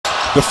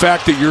the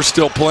fact that you're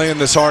still playing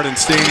this hard and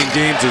staying in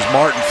games as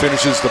Martin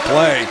finishes the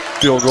play.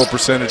 Field goal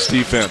percentage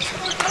defense.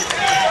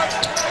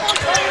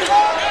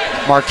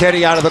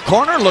 Marchetti out of the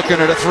corner, looking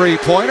at a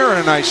three-pointer and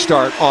a nice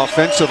start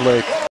offensively.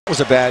 It was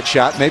a bad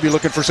shot, maybe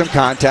looking for some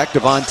contact.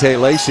 Devontae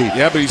Lacey.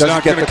 Yeah, but he's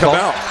not going to come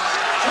out.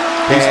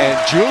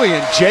 And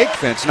Julian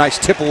Jacobs, nice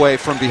tip away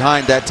from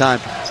behind that time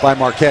by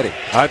Marchetti.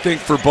 I think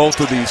for both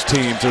of these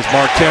teams, as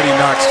Marchetti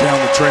knocks down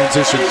the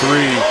transition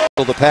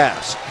three. The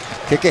pass.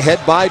 Kick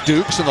ahead by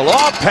Dukes, and the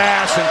long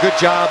pass, and good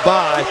job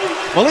by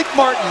Malik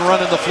Martin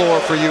running the floor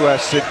for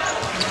USC.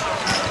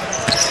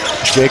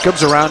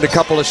 Jacobs around a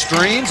couple of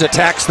screens,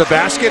 attacks the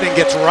basket, and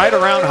gets right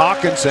around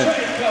Hawkinson.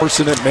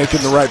 Fortunate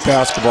making the right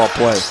basketball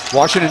play.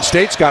 Washington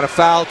State's got a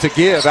foul to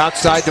give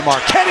outside to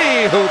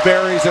Marchetti, who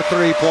buries a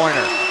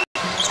three-pointer.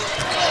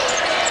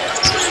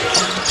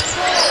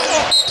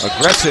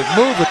 Aggressive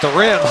move at the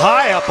rim,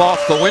 high up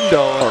off the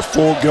window. Or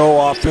full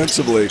go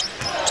offensively.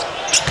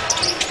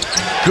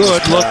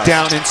 Good look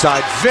down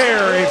inside.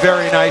 Very,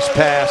 very nice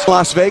pass.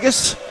 Las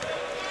Vegas.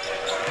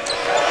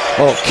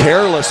 Oh,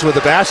 careless with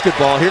the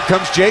basketball. Here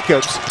comes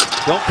Jacobs.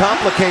 Don't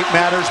complicate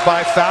matters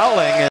by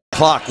fouling. And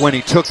clock when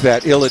he took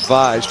that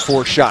ill-advised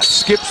 4-shot.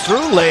 Skips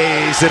through,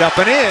 lays it up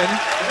and in.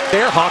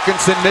 There,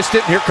 Hawkinson missed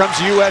it. Here comes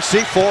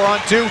USC,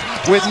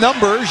 4-on-2 with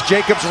numbers.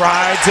 Jacobs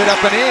rides it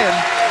up and in.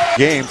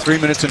 Game, 3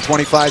 minutes and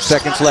 25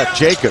 seconds left.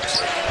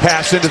 Jacobs,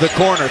 pass into the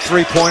corner,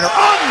 three-pointer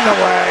on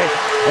the way.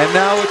 And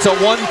now it's a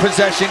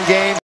one-possession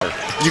game.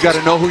 You got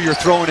to know who you're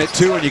throwing it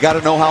to, and you got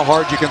to know how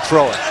hard you can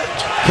throw it.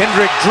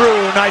 Kendrick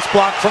Drew, nice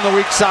block from the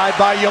weak side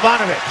by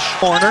Jovanovic.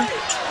 Corner.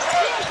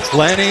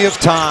 Plenty of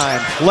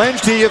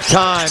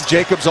time.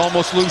 Jacobs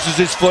almost loses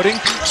his footing.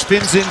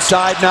 Spins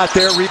inside, not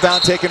there.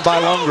 Rebound taken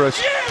by Lundgren,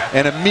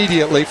 and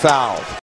immediately fouled.